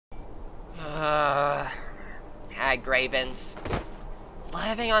hag ravens.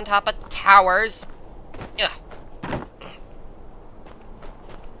 Living on top of towers. Ugh.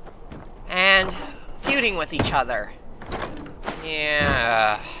 And feuding with each other.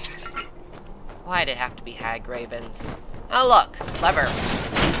 Yeah. Why'd it have to be hag ravens? Oh look, lever.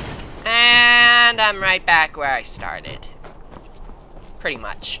 And I'm right back where I started. Pretty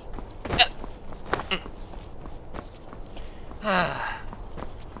much.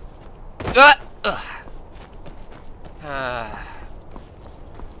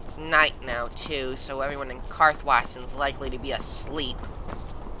 It's night now, too, so everyone in Karthwasten's likely to be asleep.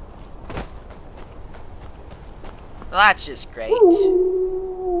 Well, that's just great.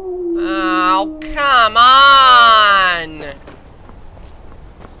 Oh, come on!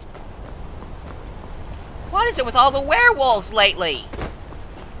 What is it with all the werewolves lately?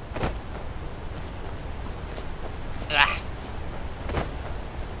 Ugh.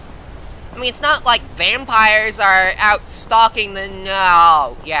 I mean, it's not like vampires are out stalking the...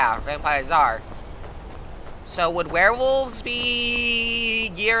 No. Yeah, vampires are. So would werewolves be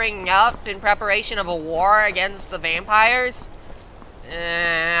gearing up in preparation of a war against the vampires?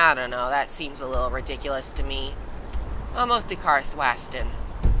 I don't know. That seems a little ridiculous to me. Almost to Karthwasten.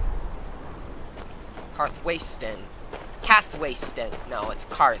 Karthwasten. Cathwasten. No, it's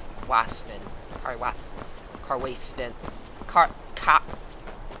Karthwasten. Karthwasten.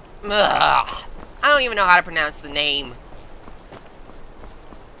 Ugh. I don't even know how to pronounce the name.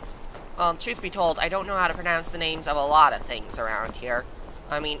 Well, truth be told, I don't know how to pronounce the names of a lot of things around here.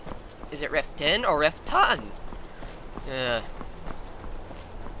 I mean, is it Riften or Rifton? Yeah,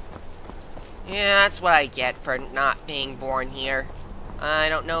 that's what I get for not being born here. I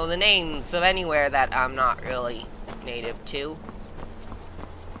don't know the names of anywhere that I'm not really native to.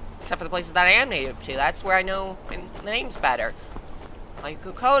 Except for the places that I am native to. That's where I know my names better. Like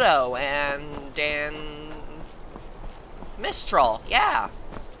Kokoto and Mistral. Yeah.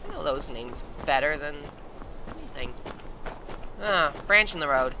 I know those names better than anything. Branch in the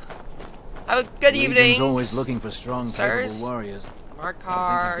road. Have a good evening. Always looking for strong, capable warriors. Markard.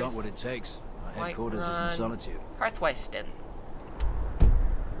 I think you've got what it takes. Our headquarters is in Solitude. Karthwasten.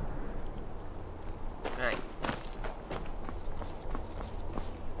 Alright.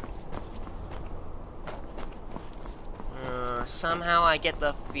 Somehow I get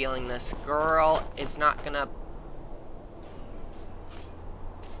the feeling this girl is not gonna...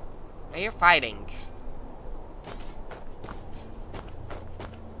 Oh, you're fighting.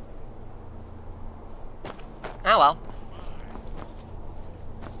 Oh well.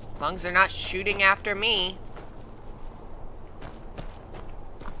 As long as they're not shooting after me.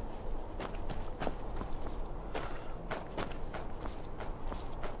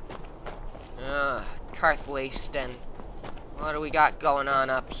 Karthwasten. What do we got going on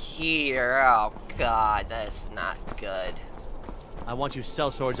up here? Oh god, that's not good. I want you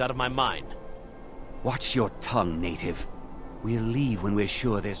sellswords out of my mine. Watch your tongue, native. We'll leave when we're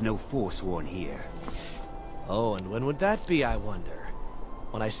sure there's no Forsworn here. Oh, and when would that be, I wonder?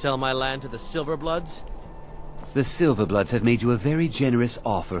 When I sell my land to the Silverbloods? The Silverbloods have made you a very generous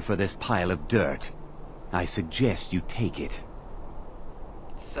offer for this pile of dirt. I suggest you take it.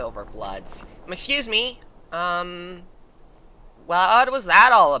 Silverbloods. Excuse me. What was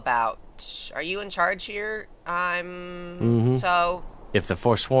that all about? Are you in charge here? So... If the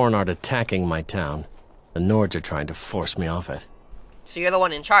Forsworn aren't attacking my town, the Nords are trying to force me off it. So you're the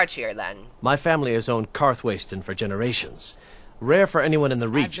one in charge here, then? My family has owned Karthwasten for generations. Rare for anyone in the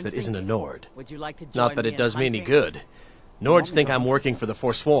Reach that isn't a Nord. Would you like to join Not that it does me any good. Nords think I'm working for the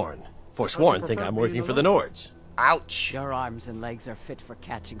Forsworn. Forsworn think I'm working for the Nords. Ouch. Your arms and legs are fit for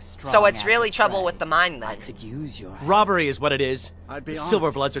catching strong. So it's really trouble with the mine, then? I could use your help. Robbery is what it is. The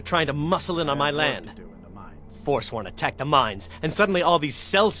Silverbloods are trying to muscle in on my land. Forsworn attack the mines, and suddenly all these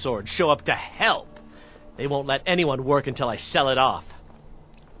sellswords show up to help. They won't let anyone work until I sell it off.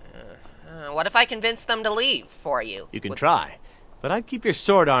 What if I convince them to leave for you? You can try, but I'd keep your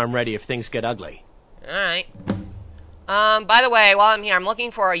sword arm ready if things get ugly. Alright. By the way, while I'm here, I'm looking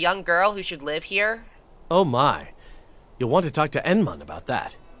for a young girl who should live here. Oh my. You'll want to talk to Enmund about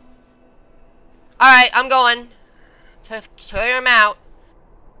that. Alright, I'm going to clear him out.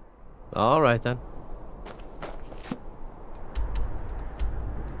 Alright then.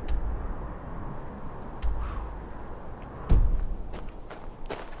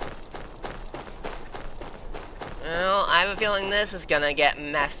 Well, I have a feeling this is gonna get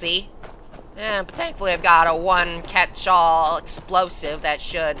messy. Yeah, but thankfully I've got a one catch-all explosive that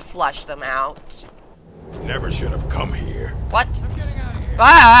should flush them out. Never should have come here. What? I'm getting out of here.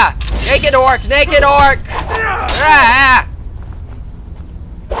 Ah! Naked orc! Naked orc! Ah!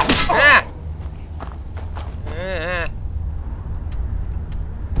 Ah!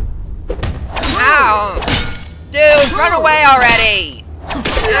 Run away already!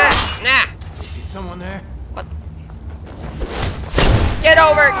 Nah. See someone there? What? Get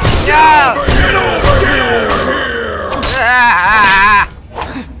over! No! Get over here!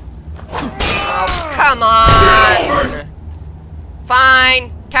 Oh, come on!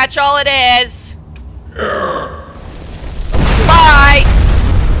 Fine. Catch all it is. Bye!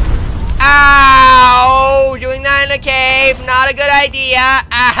 Ow! Doing that in a cave, not a good idea.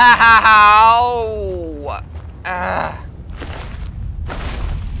 Ow!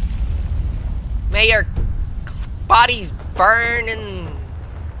 May your bodies burn and...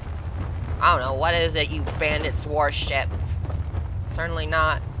 I don't know, what is it, you bandits' warship? Certainly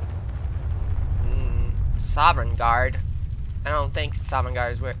not... Sovereign Guard. I don't think Sovereign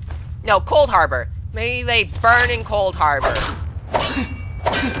Guard is weird. No, Cold Harbor. Maybe they burn in Cold Harbor.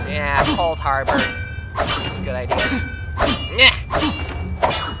 Yeah, Cold Harbor. That's a good idea. Yeah.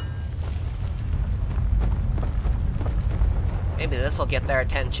 Maybe this will get their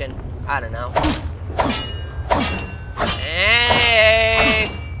attention. I don't know.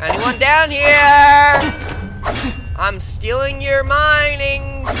 Hey! Anyone down here? I'm stealing your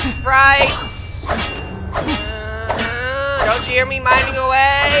mining rights. Don't you hear me mining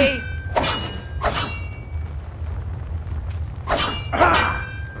away?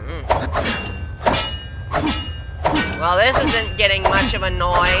 Well, this isn't getting much of a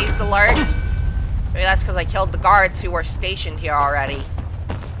noise alert. Maybe that's because I killed the guards who were stationed here already.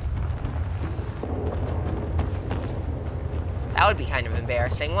 That would be kind of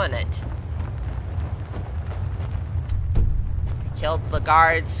embarrassing, wouldn't it? Killed the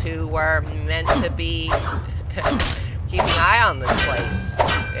guards who were meant to be keeping an eye on this place.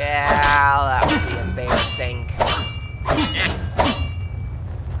 Yeah, that would be embarrassing.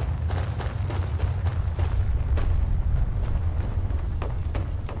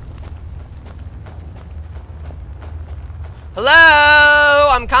 Hello?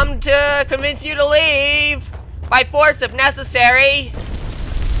 I'm come to convince you to leave. By force if necessary.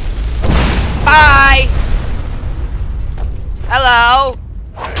 Bye. Hello?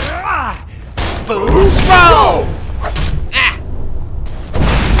 Boost roll!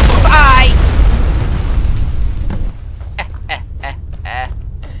 Bye!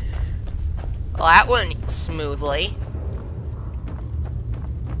 Well, that went smoothly.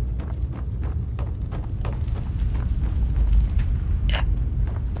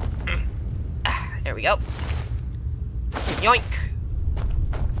 There we go. Yoink!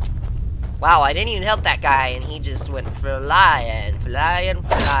 Wow, I didn't even help that guy, and he just went flying like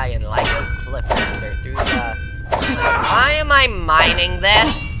a cliff dancer through the... Why am I mining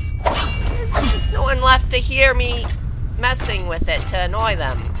this? There's no one left to hear me messing with it to annoy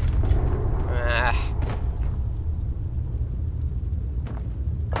them.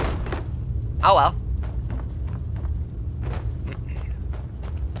 Oh well.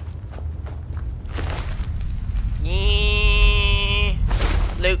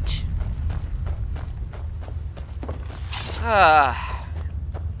 Loot. Now,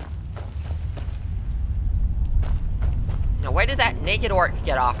 where did that naked orc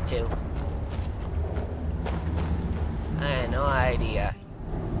get off to? I had no idea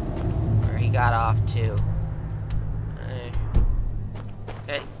where he got off to.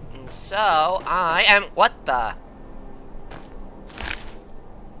 And so, I am... What the?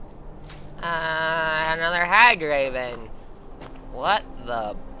 Another hag raven. What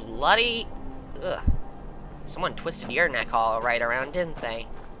the bloody... Ugh. Someone twisted your neck all right around, didn't they?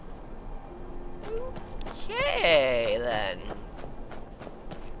 Okay, then.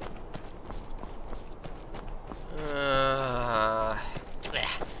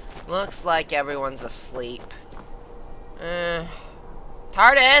 Looks like everyone's asleep.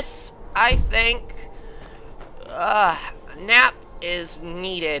 TARDIS, I think... a nap is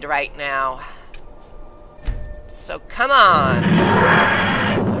needed right now. So come on.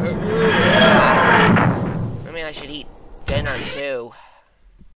 I mean, I should eat dinner too.